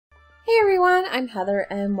Hey everyone, I'm Heather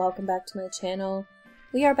and welcome back to my channel.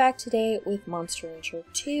 We are back today with Monster Rancher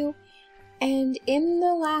 2, and in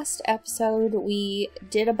the last episode we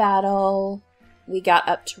did a battle. We got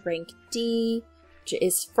up to rank D, which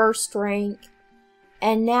is first rank,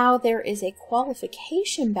 and now there is a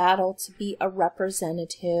qualification battle to be a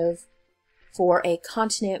representative for a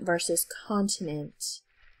continent versus continent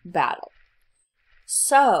battle.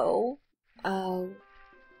 So,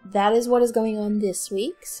 that is what is going on this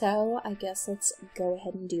week, so I guess let's go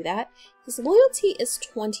ahead and do that. His loyalty is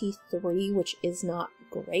 23, which is not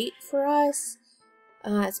great for us.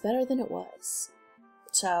 It's better than it was.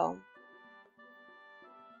 So,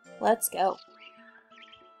 let's go.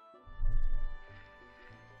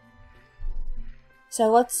 So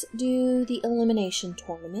let's do the elimination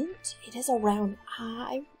tournament. It is a round.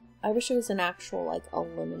 I wish it was an actual, like,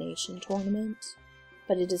 elimination tournament,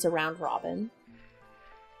 but it is a round robin.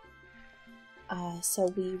 So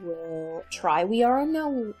we will try. We are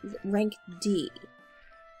now rank D.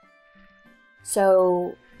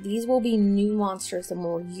 So these will be new monsters than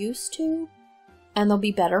we're used to, and they'll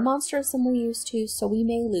be better monsters than we're used to, so we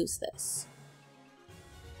may lose this.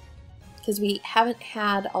 Because we haven't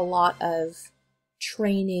had a lot of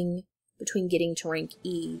training between getting to rank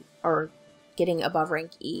E, or getting above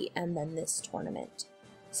rank E, and then this tournament.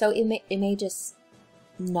 So it may just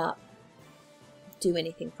not do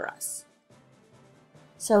anything for us.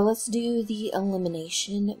 So let's do the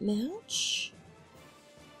elimination match.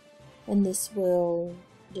 And this will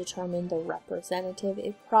determine the representative.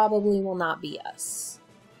 It probably will not be us.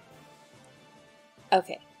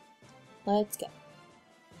 Okay, let's go.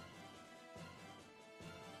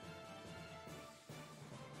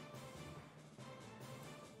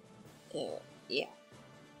 Yeah.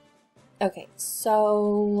 Okay,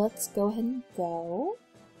 so let's go ahead and go.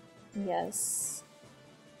 Yes.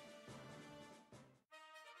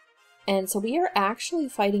 And so we are actually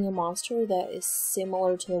fighting a monster that is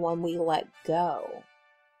similar to the one we let go.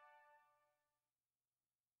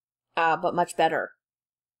 But much better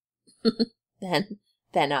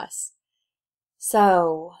than us.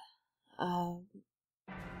 So, I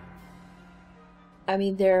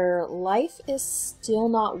mean, their life is still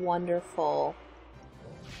not wonderful.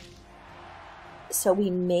 So we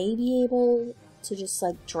may be able to just,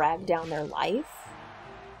 like, drag down their life.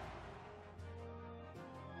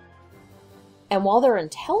 And while their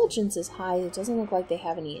intelligence is high, it doesn't look like they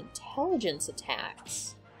have any intelligence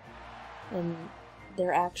attacks. And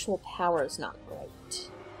their actual power is not great.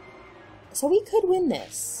 So we could win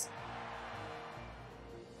this.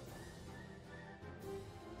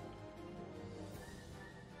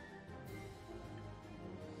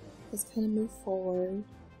 Let's kind of move forward.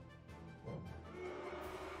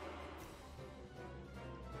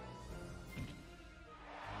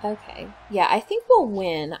 Okay, yeah, I think we'll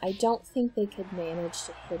win. I don't think they could manage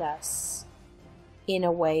to hit us in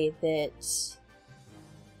a way that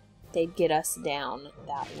they'd get us down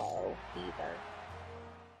that low, either.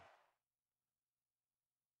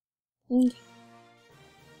 Okay.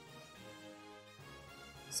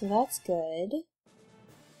 So that's good.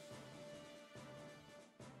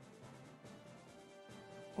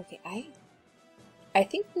 Okay, I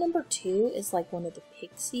think number 2 is like one of the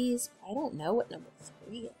pixies. I don't know what number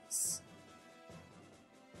 3 is.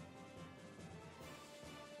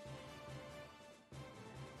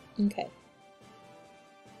 Okay.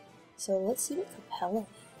 So let's see what Capella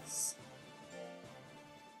is.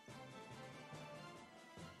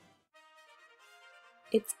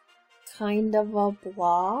 It's kind of a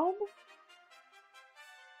blob.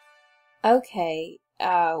 Okay,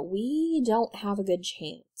 we don't have a good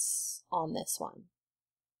chance on this one.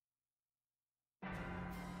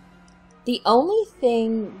 The only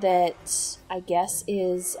thing that I guess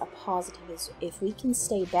is a positive is if we can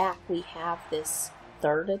stay back, we have this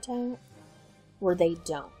third attack where they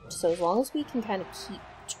don't. So as long as we can kind of keep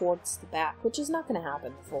towards the back, which is not going to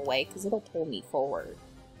happen the full way because it'll pull me forward.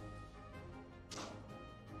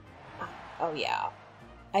 Oh yeah.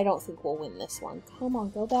 I don't think we'll win this one. Come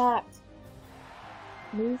on, go back.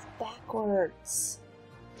 Move backwards.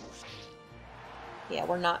 Yeah,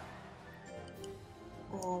 we're not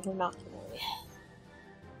gonna win.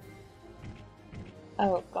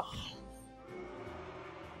 Oh god.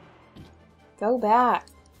 Go back.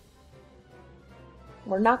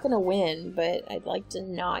 We're not gonna win, but I'd like to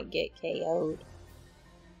not get KO'd.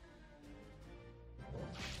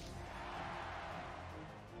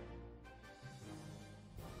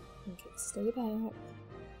 Okay, stay back.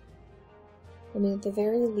 I mean, at the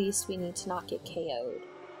very least, we need to not get KO'd.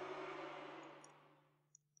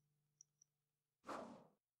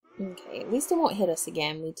 Okay, at least it won't hit us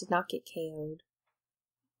again. We did not get KO'd.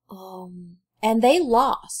 And they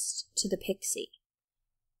lost to the Pixie.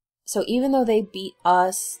 So even though they beat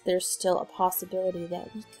us, there's still a possibility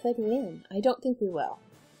that we could win. I don't think we will.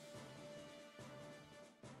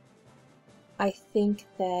 I think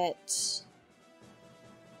that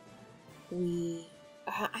we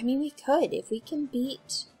could. If we can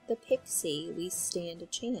beat the Pixie, we stand a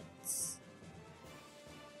chance.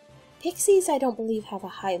 Pixies, I don't believe, have a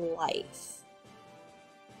high life.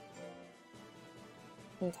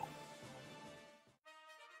 Okay.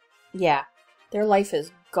 Yeah, their life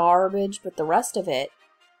is garbage, but the rest of it,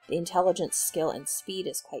 the intelligence, skill, and speed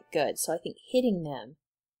is quite good. So I think hitting them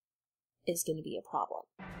is going to be a problem.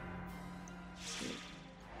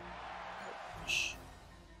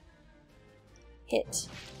 Hit.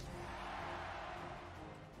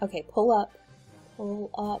 Okay, pull up. Pull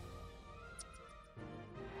up.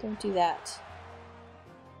 Don't do that.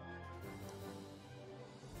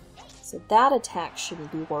 So that attack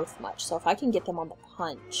shouldn't be worth much. So if I can get them on the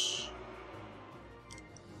punch.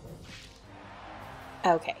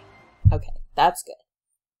 Okay. Okay, that's good.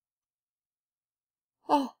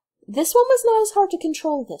 This one was not as hard to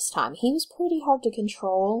control this time. He was pretty hard to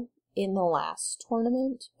control in the last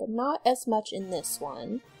tournament, but not as much in this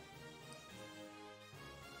one.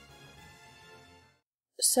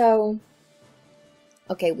 So,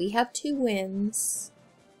 okay, we have 2 wins.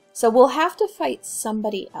 So we'll have to fight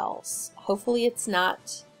somebody else. Hopefully it's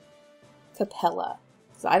not Capella,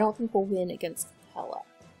 because I don't think we'll win against Capella.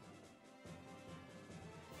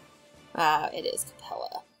 It is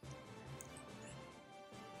Capella.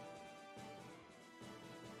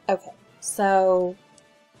 Okay, so,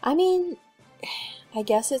 I mean, I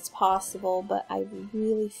guess it's possible, but I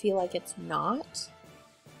really feel like it's not.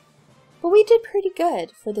 But we did pretty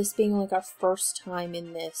good for this being like our first time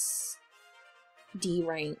in this D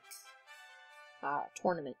rank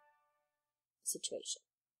tournament situation.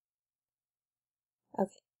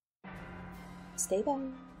 Okay. Stay back.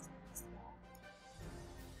 Stay back.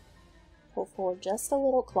 Pull forward just a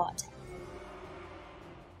little, claw attack.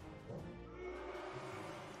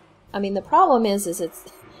 I mean, the problem is it's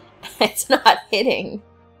it's not hitting.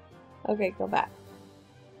 Okay, go back.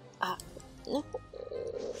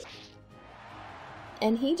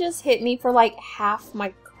 And he just hit me for like half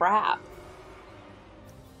my crap.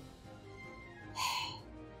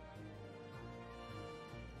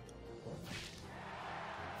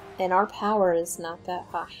 And our power is not that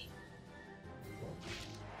high.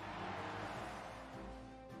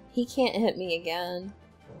 He can't hit me again.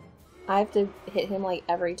 I have to hit him like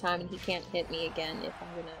every time, and he can't hit me again if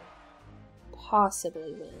I'm gonna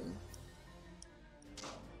possibly win.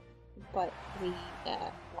 But we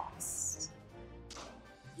lost.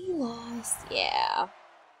 We lost, yeah.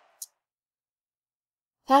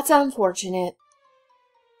 That's unfortunate.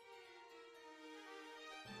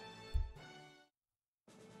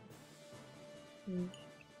 Okay.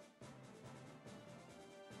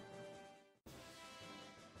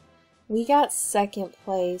 We got second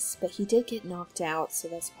place, but he did get knocked out, so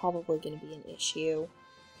that's probably going to be an issue.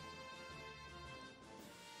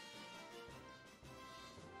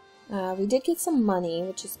 We did get some money,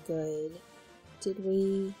 which is good. Did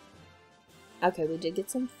we? Okay, we did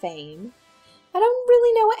get some fame. I don't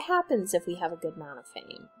really know what happens if we have a good amount of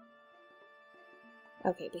fame.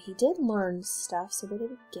 Okay, but he did learn stuff, so what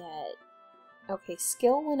did we get? Okay,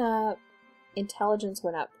 skill went up. Intelligence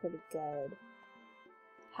went up pretty good.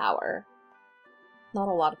 Power. Not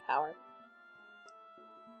a lot of power.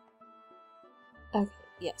 Okay,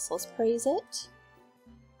 yes, let's praise it.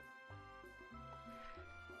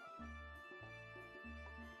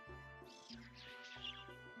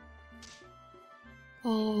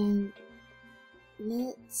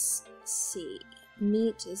 Let's see.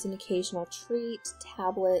 Meat is an occasional treat.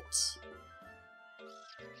 Tablet.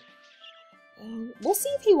 We'll see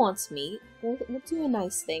if he wants meat. We'll do a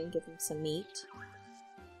nice thing, give him some meat.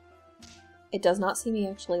 It does not seem he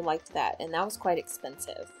actually liked that, and that was quite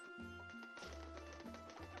expensive.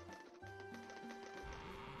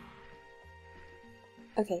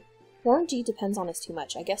 Okay, Warren G depends on us too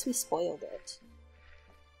much. I guess we spoiled it.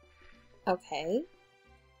 Okay.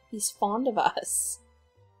 He's fond of us.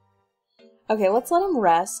 Okay, let's let him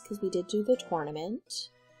rest, because we did do the tournament.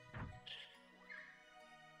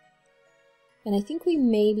 And I think we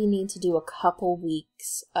maybe need to do a couple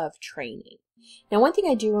weeks of training. Now, one thing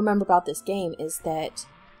I do remember about this game is that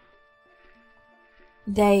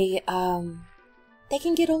they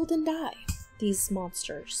can get old and die, these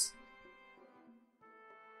monsters.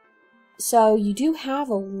 So you do have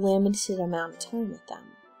a limited amount of time with them.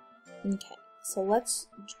 Okay, so let's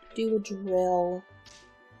do a drill.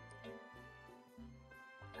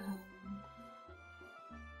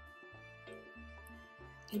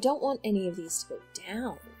 I don't want any of these to go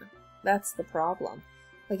down. That's the problem.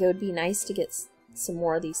 Like, it would be nice to get some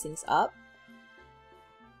more of these things up,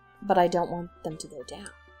 but I don't want them to go down.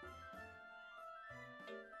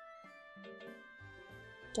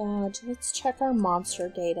 Dodge. Let's check our monster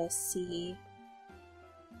data, see.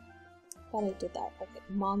 Thought I did that. Okay,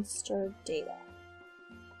 monster data.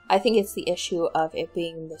 I think it's the issue of it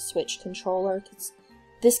being the Switch controller, because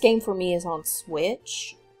this game for me is on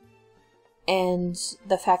Switch, and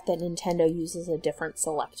the fact that Nintendo uses a different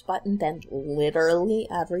select button than literally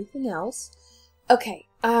everything else. Okay,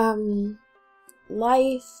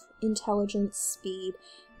 life, intelligence, speed.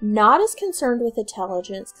 Not as concerned with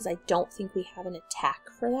intelligence, because I don't think we have an attack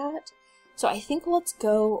for that. So I think let's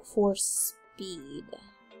go for speed,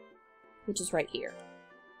 which is right here.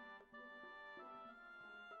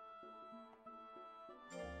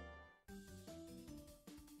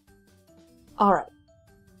 Alright.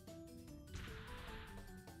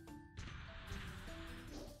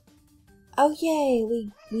 Oh yay,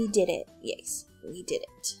 we did it. Yes, we did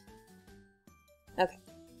it. Okay.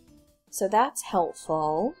 So that's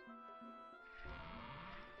helpful.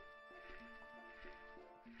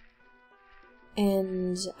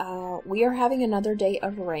 And we are having another day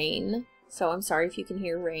of rain, so I'm sorry if you can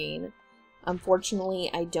hear rain.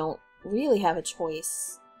 Unfortunately, I don't really have a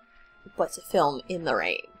choice but to film in the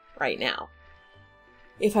rain right now,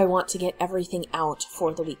 if I want to get everything out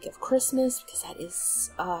for the week of Christmas, because that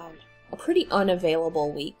is a pretty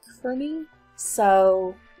unavailable week for me.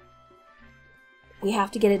 So we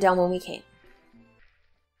have to get it done when we can.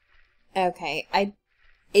 Okay,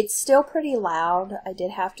 it's still pretty loud. I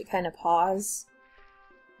did have to kind of pause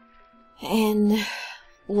and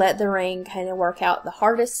let the rain kind of work out the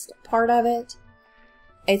hardest part of it.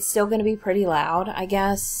 It's still going to be pretty loud. I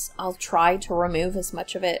guess I'll try to remove as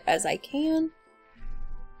much of it as I can,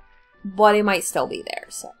 but it might still be there,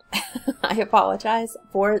 so I apologize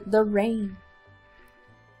for the rain.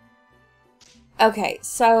 Okay,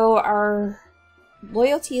 so our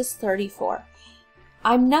loyalty is 34.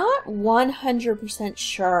 I'm not 100%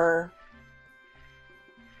 sure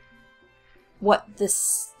what the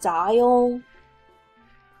style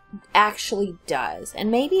actually does, and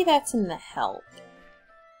maybe that's in the help.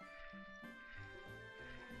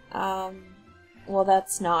 Well,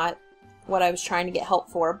 that's not what I was trying to get help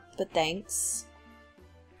for, but thanks.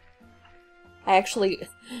 I actually,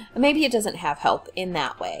 maybe it doesn't have help in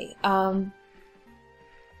that way.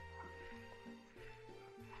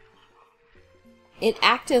 It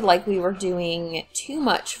acted like we were doing too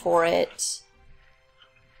much for it.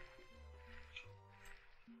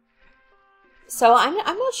 So I'm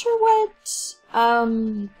not sure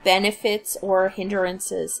what benefits or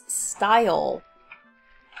hindrances style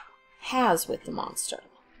has with the monster.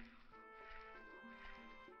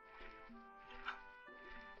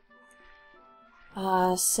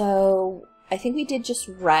 So I think we did just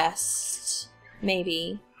rest,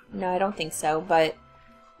 maybe. No, I don't think so, but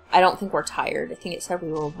I don't think we're tired. I think it said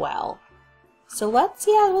we were well. So let's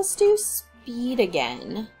do speed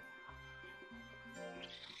again.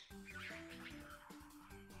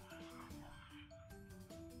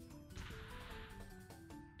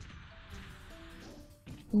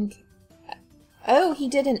 Okay. Oh, he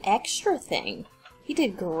did an extra thing. He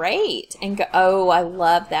did great. And oh, I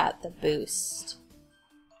love that, the boost.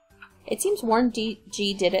 It seems Warren G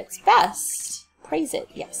did its best. Praise it,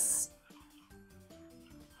 yes.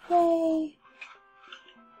 Yay.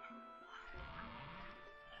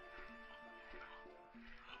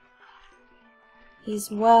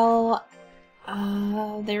 He's well.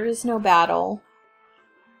 There is no battle.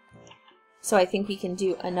 So I think we can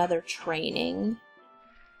do another training.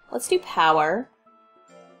 Let's do power.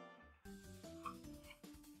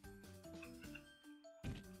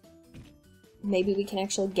 Maybe we can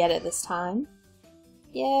actually get it this time.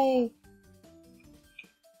 Yay!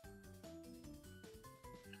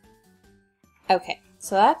 Okay,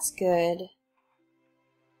 so that's good.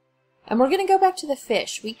 And we're gonna go back to the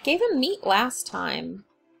fish. We gave him meat last time,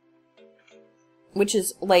 which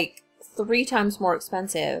is like 3 times more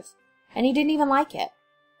expensive, and he didn't even like it.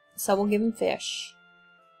 So we'll give him fish.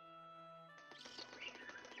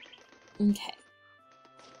 Okay.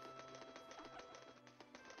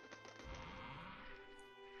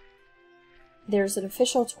 There's an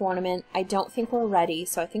official tournament. I don't think we're ready,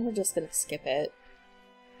 so I think we're just gonna skip it.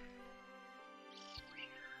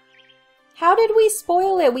 How did we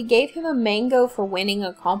spoil it? We gave him a mango for winning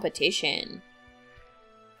a competition.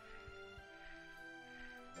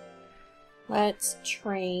 Let's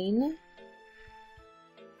train.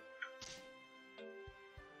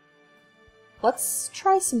 Let's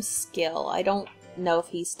try some skill. I don't know if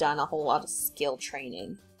he's done a whole lot of skill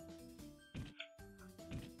training.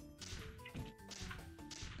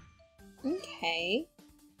 Okay.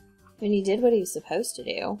 I mean, he did what he was supposed to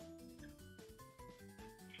do.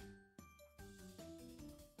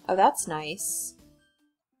 Oh, that's nice.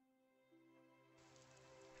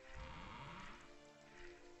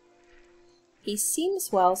 He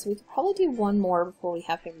seems well, so we could probably do one more before we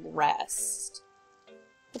have him rest.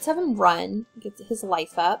 Let's have him run, get his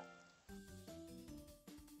life up.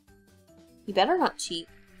 You better not cheat.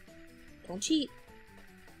 Don't cheat.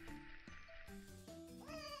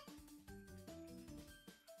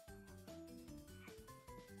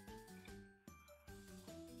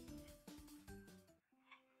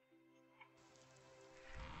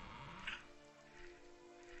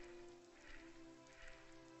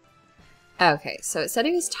 Okay, so it said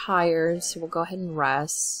he was tired, so we'll go ahead and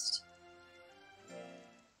rest.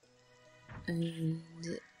 And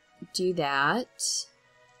do that.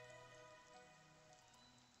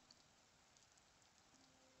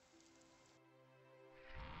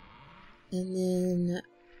 And then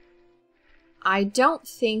I don't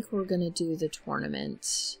think we're gonna do the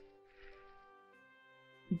tournament.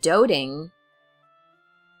 Doting?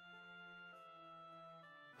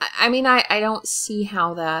 I mean, I don't see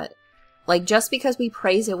how that... Like, just because we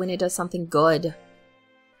praise it when it does something good,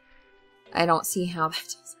 I don't see how that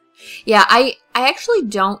does. Yeah, I actually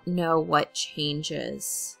don't know what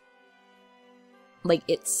changes, like,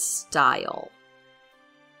 its style.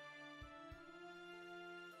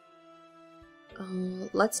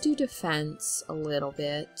 Let's do defense a little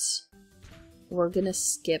bit. We're gonna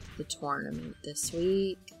skip the tournament this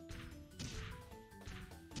week.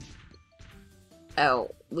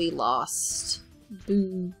 Oh, we lost.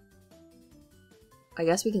 Boo. I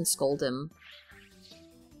guess we can scold him.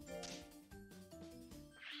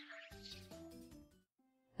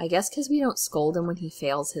 I guess because we don't scold him when he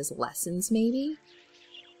fails his lessons, maybe?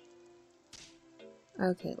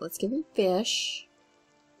 Okay, let's give him fish.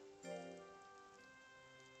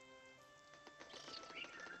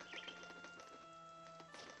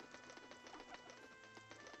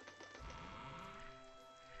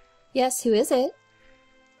 Yes, who is it?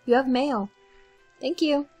 You have mail. Thank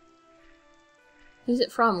you. Who's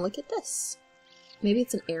it from? Look at this. Maybe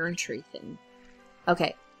it's an errantry thing.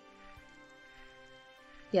 Okay.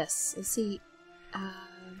 Yes, let's see.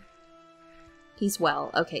 He's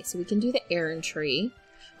well. Okay, so we can do the errantry.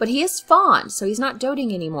 But he is fond, so he's not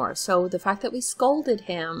doting anymore. So the fact that we scolded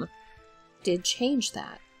him did change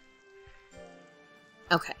that.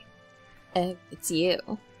 Okay. It's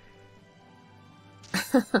you.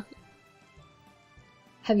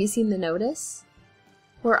 Have you seen the notice?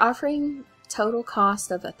 We're offering total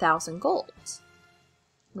cost of 1,000 gold.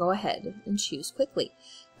 Go ahead and choose quickly.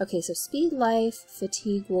 Okay, so speed, life,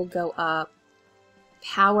 fatigue will go up.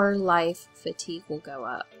 Power, life, fatigue will go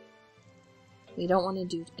up. We don't want to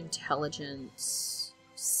do intelligence.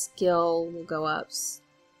 Skill will go up.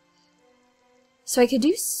 So I could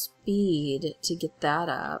do speed to get that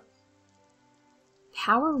up.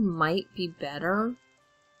 Power might be better.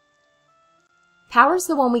 Power's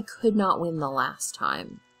the one we could not win the last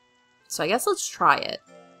time. So I guess let's try it.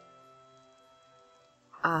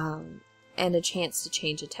 And a chance to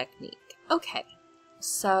change a technique. Okay.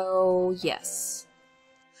 So, yes.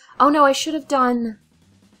 Oh no, I should have done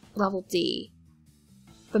level D.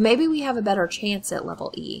 But maybe we have a better chance at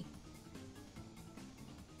level E.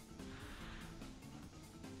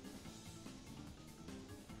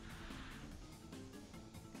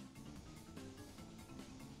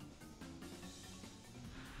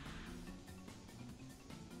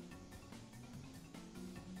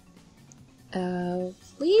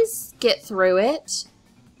 Please get through it.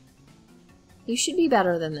 You should be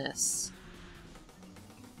better than this.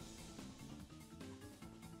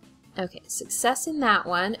 Okay, success in that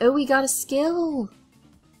one. Oh, we got a skill.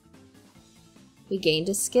 We gained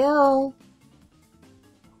a skill.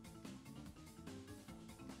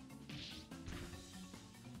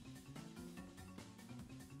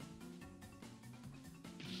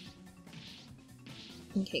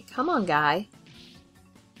 Okay, come on, guy.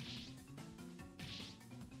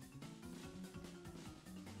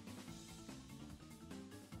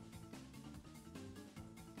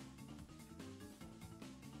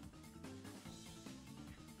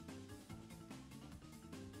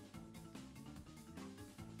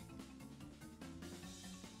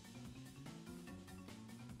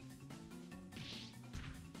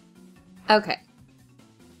 Okay,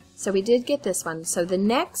 so we did get this one. So the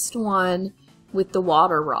next one with the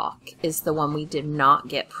water rock is the one we did not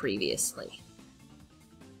get previously.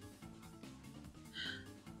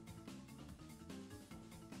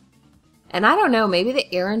 And I don't know, maybe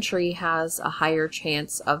the Errantry has a higher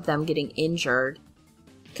chance of them getting injured.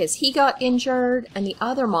 Because he got injured, and the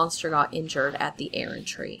other monster got injured at the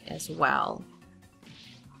Errantry as well.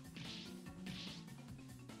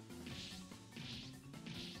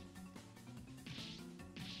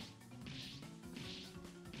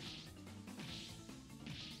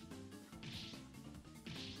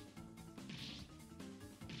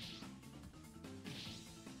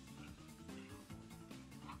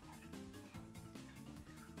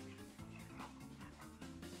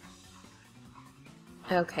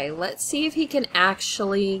 Okay, let's see if he can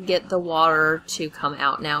actually get the water to come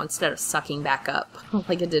out now instead of sucking back up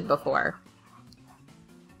like it did before.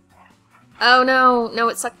 Oh no, no,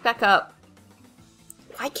 it sucked back up.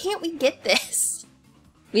 Why can't we get this?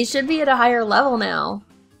 We should be at a higher level now.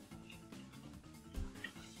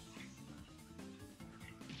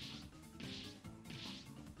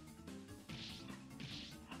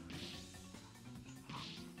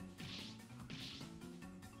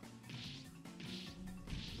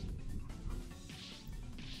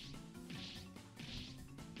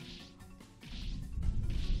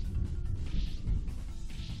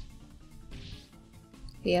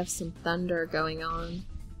 We have some thunder going on.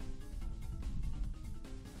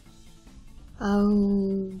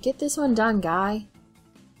 Oh, get this one done, guy.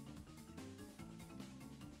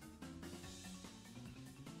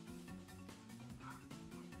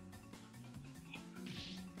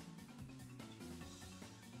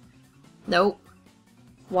 Nope.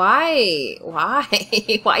 Why?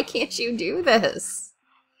 Why? Why can't you do this?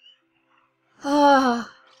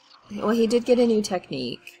 Ah. Well, he did get a new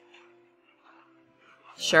technique.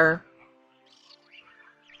 Sure.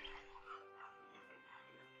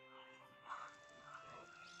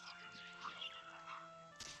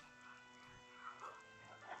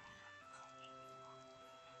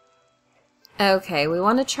 Okay, we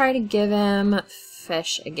want to try to give him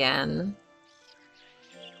fish again.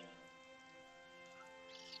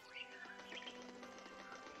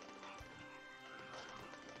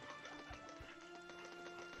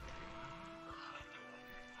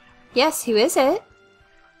 Yes, who is it?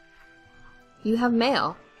 You have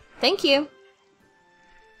mail. Thank you.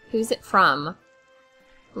 Who's it from?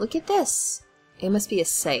 Look at this. It must be a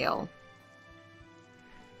sale.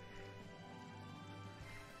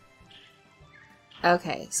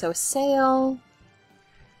 Okay, so a sale.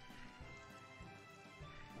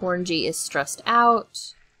 Warren-G is stressed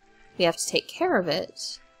out. We have to take care of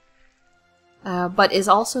it. But is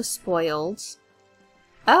also spoiled.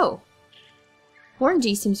 Oh.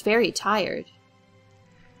 Warren-G seems very tired.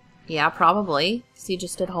 Yeah, probably, because he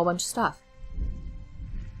just did a whole bunch of stuff.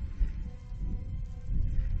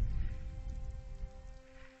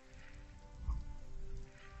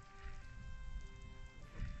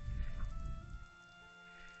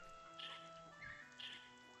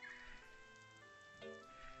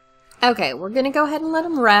 Okay, we're gonna go ahead and let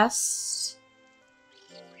him rest.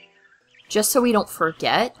 Just so we don't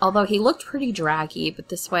forget, although he looked pretty draggy, but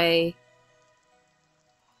this way,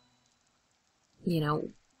 you know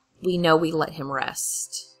we let him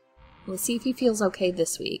rest. Let's see if he feels okay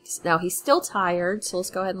this week. Now, he's still tired, so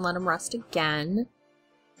let's go ahead and let him rest again.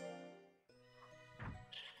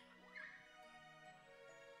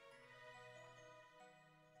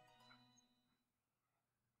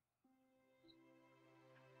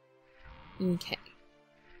 Okay.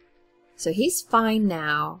 So he's fine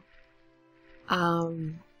now.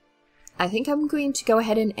 I think I'm going to go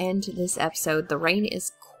ahead and end this episode. The rain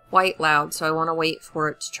is quite loud, so I want to wait for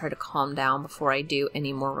it to try to calm down before I do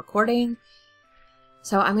any more recording.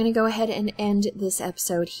 So I'm going to go ahead and end this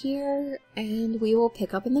episode here, and we will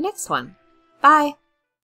pick up in the next one. Bye!